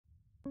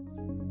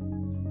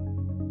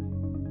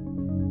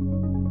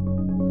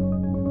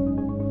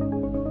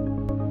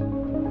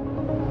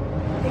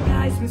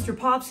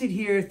MrPopZit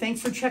here.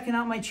 Thanks for checking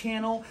out my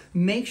channel.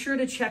 Make sure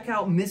to check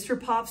out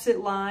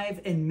MrPopZit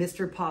Live and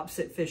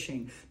MrPopZit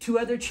Fishing. 2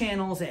 other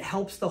channels. It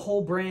helps the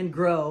whole brand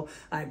grow.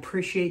 I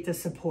appreciate the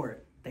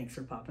support. Thanks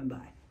for popping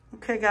by.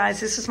 Okay guys,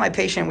 this is my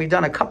patient. We've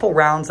done a couple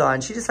rounds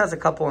on. She just has a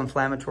couple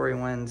inflammatory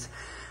ones.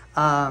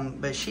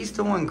 But she's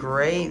doing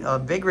great. A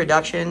big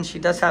reduction. She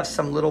does have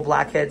some little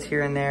blackheads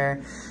here and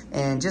there,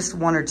 and just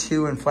 1 or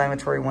 2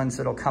 inflammatory ones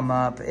that'll come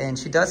up. And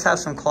she does have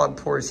some clogged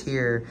pores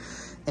here.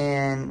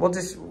 And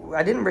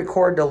I didn't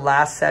record the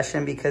last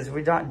session because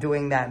we're not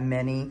doing that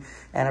many.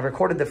 And I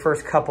recorded the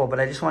first couple, but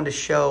I just wanted to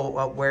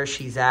show where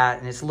she's at.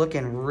 And it's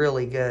looking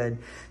really good.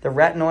 The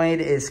retinoid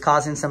is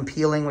causing some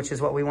peeling, which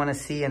is what we want to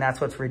see. And that's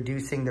what's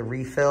reducing the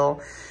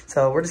refill.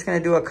 So we're just going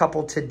to do a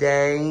couple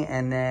today,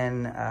 and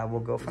then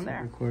we'll go from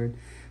there.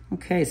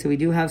 Okay, so we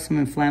do have some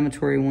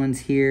inflammatory ones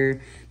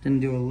here. Then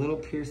do a little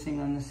piercing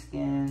on the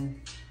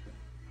skin.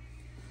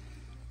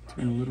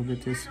 Turn a little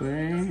bit this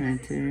way, right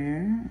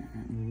there.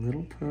 A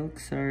little poke,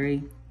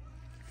 sorry.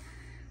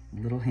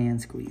 A little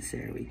hand squeeze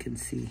there, we can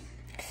see.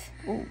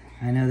 Oh.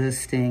 I know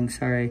this stings,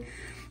 sorry.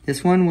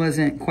 This one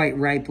wasn't quite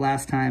ripe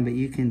last time, but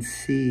you can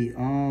see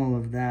all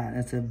of that.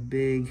 That's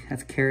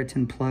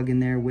keratin plug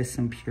in there with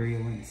some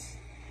purulence.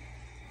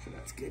 So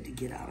that's good to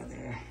get out of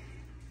there.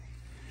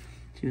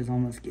 She was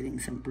almost getting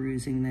some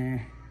bruising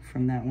there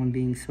from that one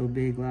being so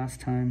big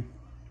last time.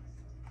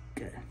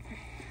 Good.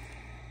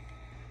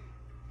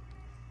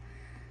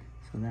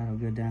 So that'll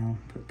go down,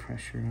 put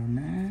pressure on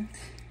that.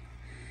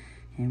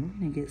 And we're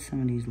gonna get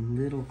some of these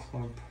little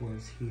clogged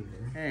pores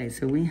here. Okay,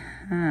 so we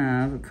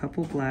have a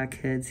couple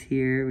blackheads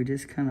here. We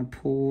just kind of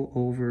pull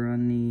over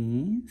on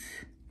these.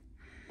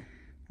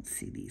 Let's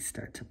see these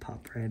start to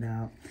pop right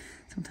out.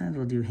 Sometimes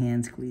we'll do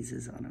hand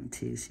squeezes on them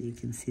too, so you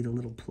can see the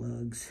little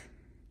plugs.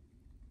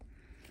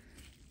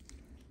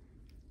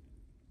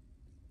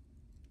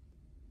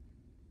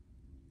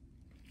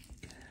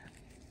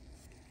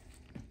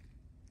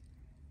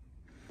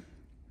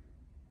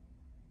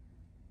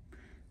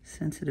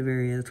 Sensitive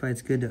area, that's why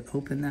it's good to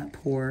open that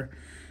pore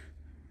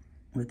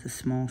with a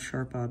small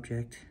sharp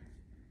object.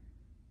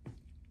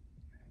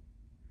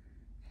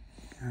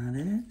 Got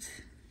it.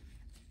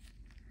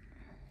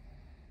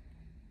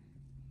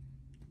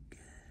 Good.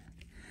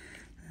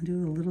 I'll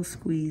do a little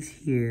squeeze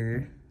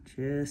here,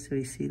 just so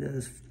we see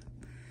those,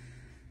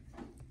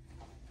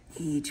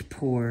 each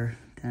pore.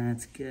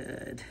 That's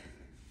good.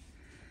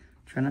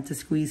 Try not to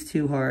squeeze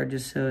too hard,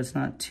 just so it's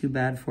not too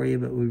bad for you,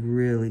 but we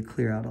really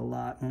clear out a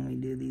lot when we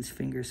do these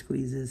finger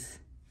squeezes.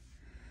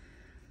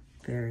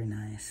 Very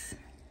nice.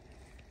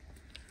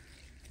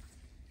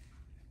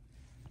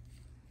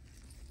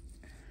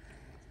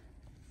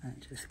 That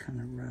just kind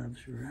of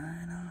rubs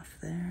right off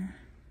there.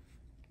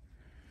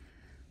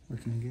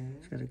 Looking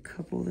good. Got a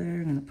couple there.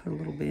 I'm gonna put a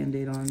little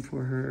Band-Aid on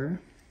for her.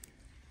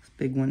 These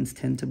big ones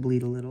tend to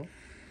bleed a little.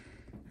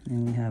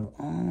 And we have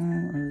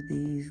all of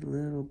these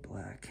little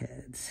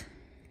blackheads.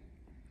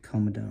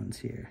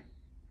 Comedones here.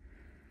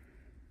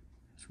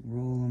 Just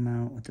roll them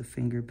out with the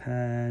finger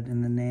pad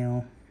and the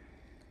nail.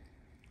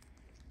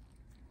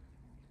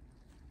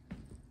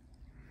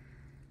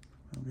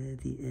 A little bit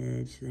at the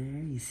edge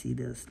there. You see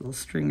those little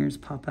stringers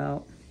pop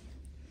out.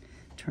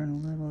 Turn a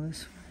little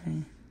this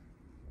way.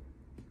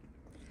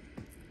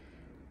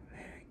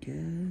 Very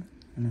good.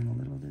 And then a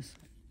little this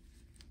way.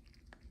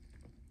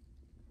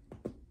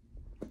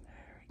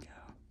 There we go.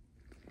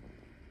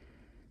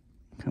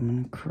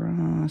 Coming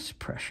across,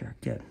 pressure,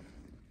 good.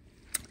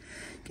 You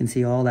can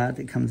see all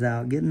that comes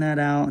out. Getting that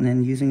out, and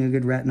then using a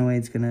good retinoid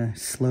is gonna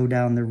slow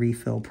down the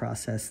refill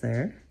process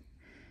there.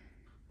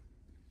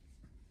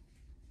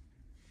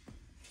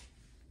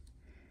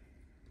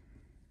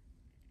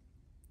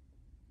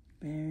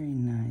 Very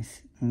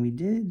nice. And we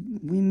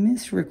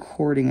missed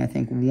recording, I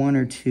think, 1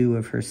 or 2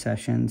 of her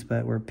sessions,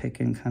 but we're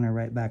picking kind of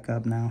right back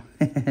up now.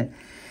 And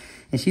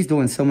she's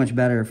doing so much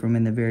better from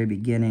in the very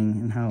beginning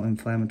and how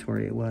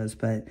inflammatory it was.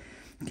 But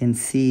you can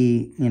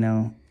see, you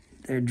know,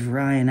 they're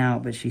drying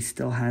out, but she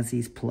still has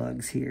these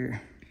plugs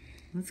here.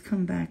 Let's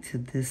come back to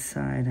this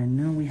side. I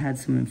know we had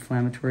some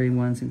inflammatory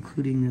ones,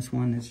 including this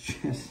one that's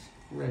just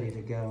ready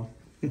to go.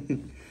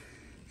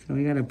 So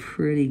we got a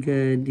pretty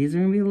good, these are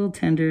gonna be a little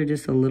tender,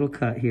 just a little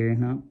cut here.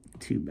 Not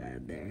too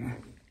bad there.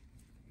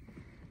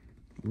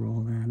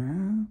 Roll that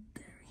out,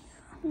 there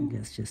we go. I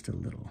guess just a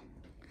little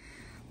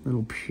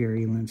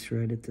purulence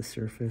right at the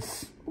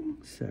surface.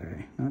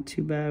 Sorry, not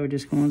too bad, we're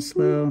just going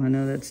slow. I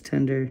know that's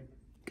tender,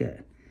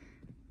 good.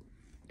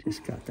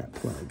 Just got that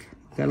plug.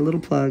 Got a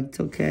little plug, it's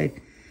okay.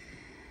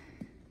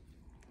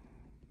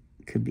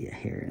 Could be a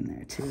hair in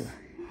there too.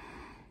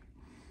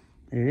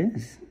 There it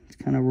is, it's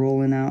kind of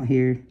rolling out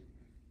here.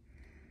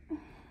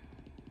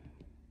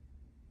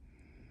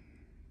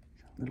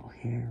 Little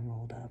hair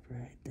rolled up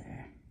right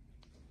there.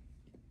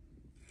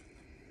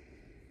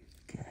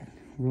 Good.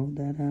 Rolled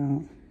that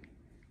out.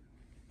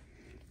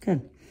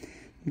 Good.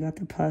 We got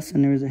the pus,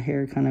 and there was a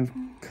hair, kind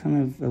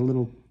of a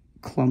little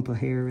clump of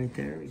hair right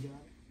there. We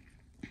got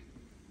it.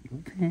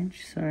 Little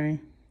pinch,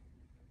 sorry.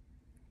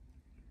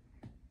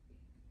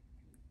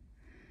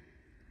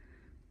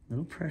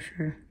 Little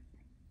pressure.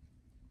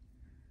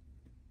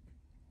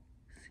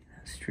 See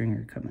that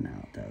stringer coming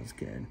out, that was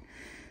good.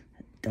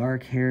 That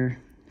dark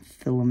hair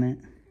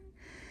filament.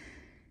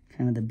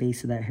 Kind of the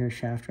base of that hair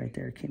shaft right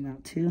there came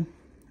out too.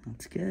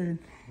 That's good.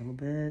 A little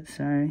bit,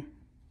 sorry.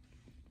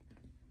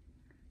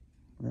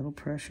 Little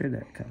pressure,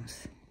 there it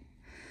comes.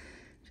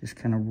 Just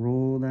kind of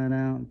roll that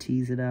out and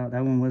tease it out.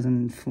 That one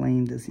wasn't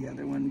inflamed as the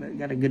other one, but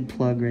got a good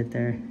plug right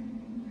there.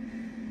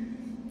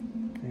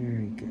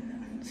 Very good.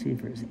 See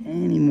if there's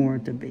any more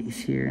at the base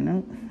here.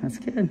 Nope, that's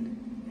good.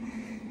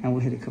 Now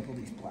we'll hit a couple of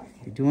these black.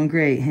 You're doing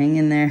great, hang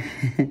in there.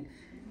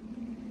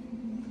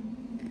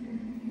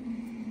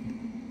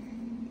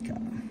 Got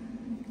him.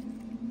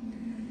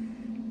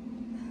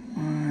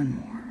 One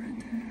more right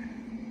there.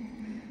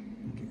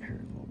 Get her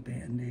a little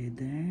Band-Aid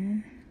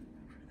there.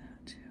 For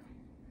that too.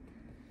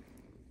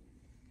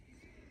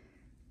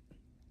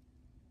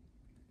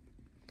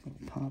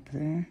 Little pop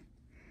there.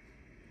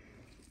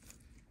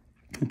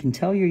 I can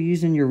tell you're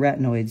using your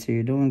retinoid, so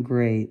you're doing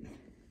great.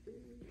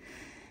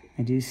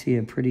 I do see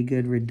a pretty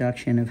good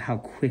reduction of how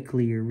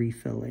quickly you're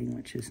refilling,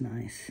 which is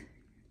nice.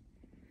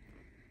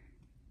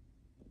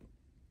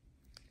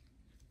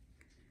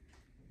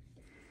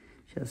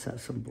 Just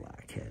have some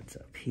blackheads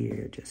up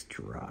here, just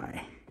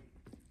dry.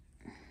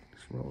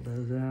 Just roll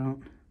those out.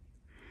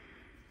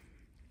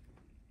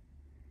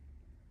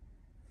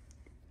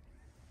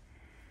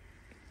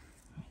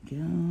 There we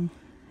go.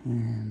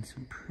 And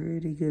some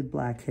pretty good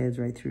blackheads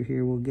right through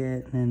here we'll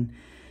get, and then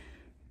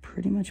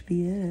pretty much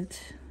be it.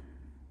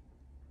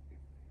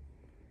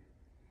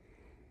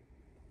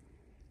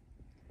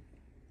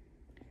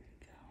 There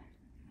we go.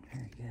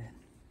 Very good.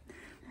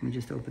 Let me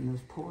just open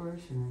those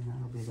pores, and then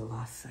that'll be the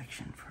last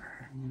section for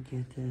her. Let me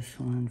get this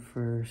one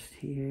first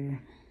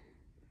here.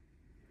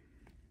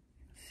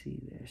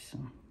 See, there's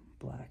some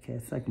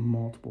blackheads. It's like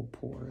multiple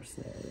pores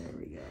there. There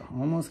we go.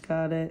 Almost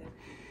got it.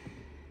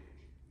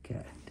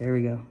 Okay, there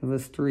we go. It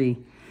was 3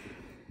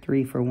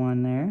 for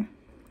 1 there.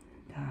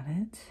 Got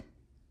it.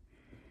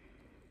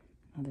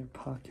 Another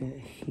pocket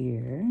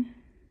here.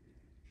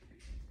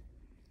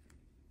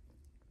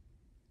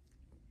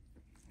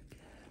 Good.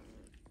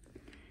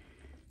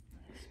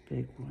 This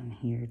big one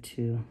here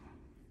too.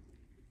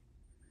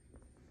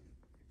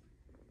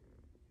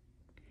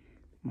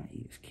 Might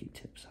use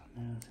Q-tips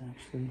on those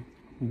actually.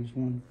 There's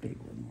one big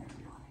one there.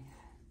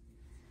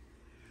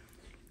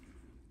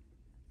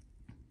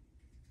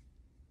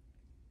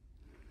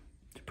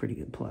 Pretty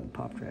good plug,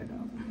 popped right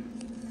out.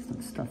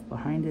 Some stuff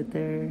behind it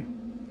there.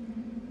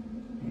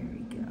 There we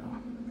go.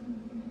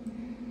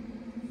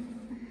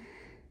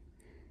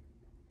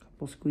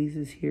 Couple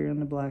squeezes here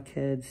on the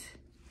blackheads.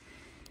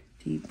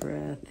 Deep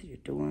breath, you're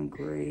doing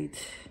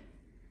great.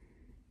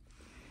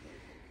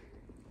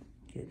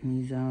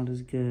 Getting these out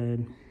is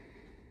good.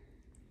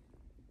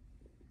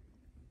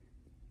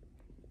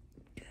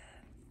 Good.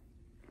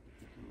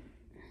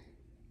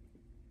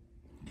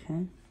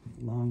 Okay,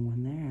 long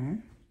one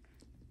there.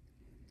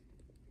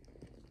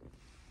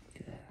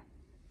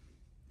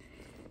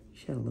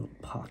 She had a little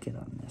pocket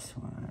on this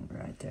one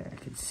right there. I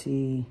could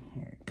see.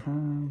 Here it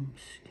comes.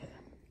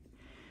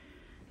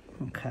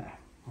 Good. Okay.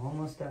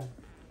 Almost done.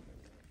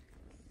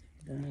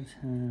 She does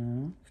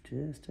have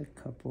just a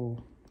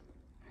couple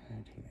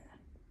right here.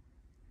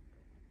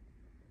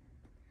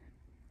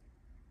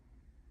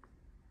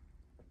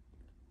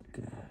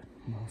 Good.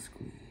 Little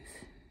squeeze.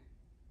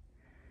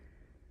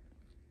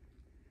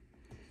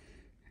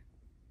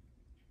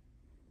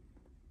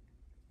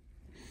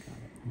 Got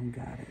it. You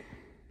got it.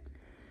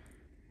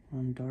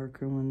 One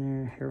darker one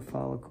there, hair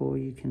follicle,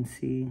 you can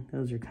see.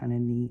 Those are kind of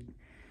neat.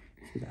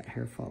 See that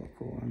hair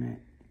follicle on it,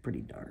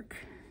 pretty dark.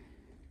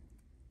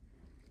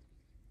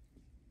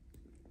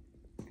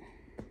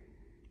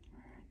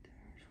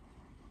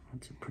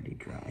 That's a pretty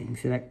dry. You can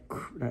see that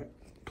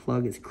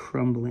plug is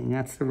crumbling.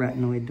 That's the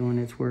retinoid doing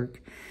its work.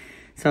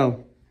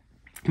 So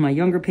my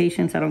younger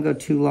patients, I don't go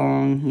too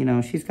long. You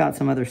know, she's got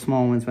some other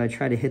small ones, but I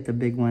try to hit the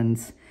big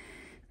ones.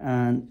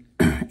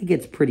 It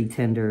gets pretty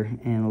tender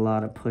and a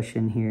lot of push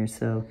in here,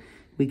 so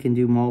we can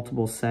do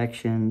multiple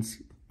sections,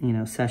 you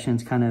know,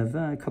 sessions kind of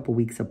a couple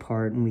weeks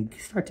apart, and we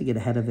start to get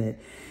ahead of it.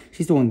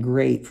 She's doing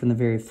great from the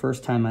very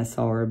first time I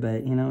saw her,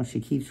 but, you know, she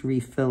keeps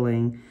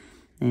refilling,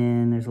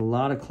 and there's a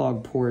lot of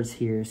clogged pores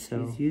here,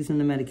 so she's using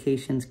the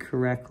medications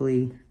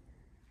correctly,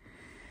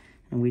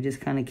 and we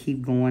just kind of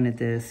keep going at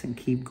this and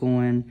keep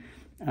going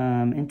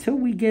until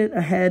we get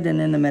ahead, and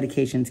then the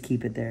medications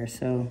keep it there.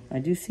 So I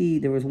do see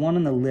there was one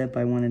on the lip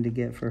I wanted to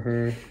get for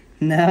her.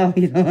 No,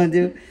 you don't want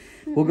to do?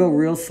 We'll go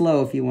real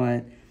slow if you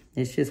want.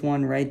 It's just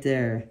one right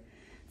there.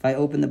 If I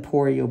open the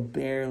pore, you'll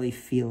barely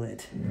feel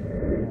it.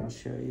 Here, I'll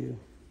show you.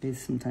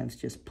 These sometimes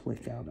just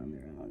plick out on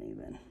their own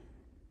even.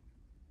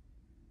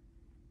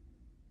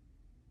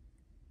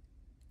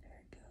 There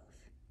it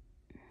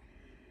goes.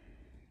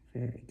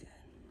 Very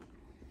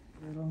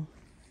good. Little.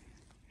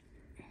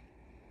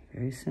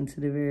 Very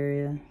sensitive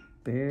area,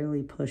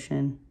 barely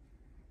pushing,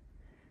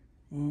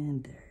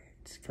 and there,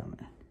 it's coming.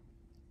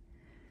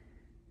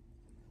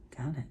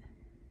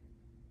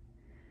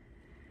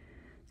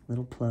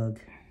 little plug.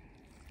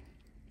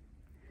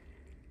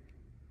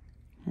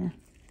 Yeah,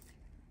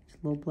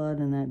 just a little blood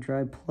and that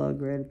dry plug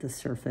right at the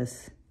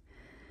surface.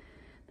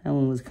 That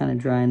one was kind of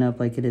drying up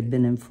like it had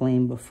been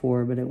inflamed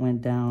before, but it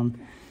went down.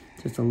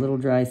 Just a little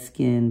dry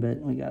skin, but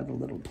we got a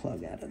little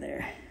plug out of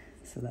there.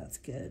 So that's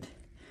good.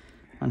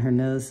 On her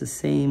nose, the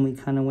same. We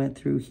kind of went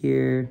through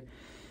here,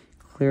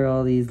 clear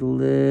all these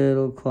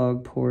little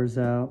clogged pores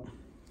out.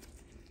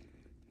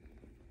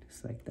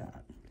 Just like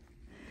that.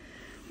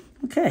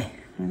 Okay,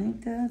 I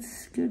think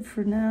that's good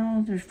for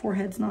now. Their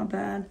forehead's not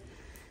bad.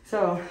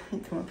 So,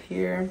 let me come up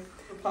here.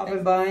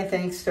 Popping by,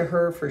 thanks to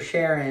her for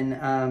sharing.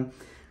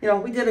 You know,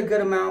 we did a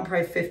good amount,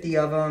 probably 50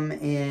 of them,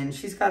 and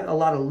she's got a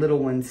lot of little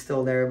ones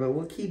still there, but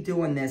we'll keep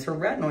doing this. Her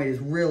retinoid is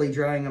really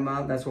drying them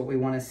up. That's what we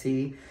want to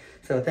see.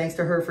 So thanks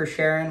to her for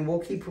sharing. We'll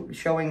keep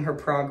showing her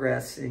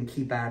progress and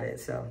keep at it.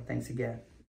 So thanks again.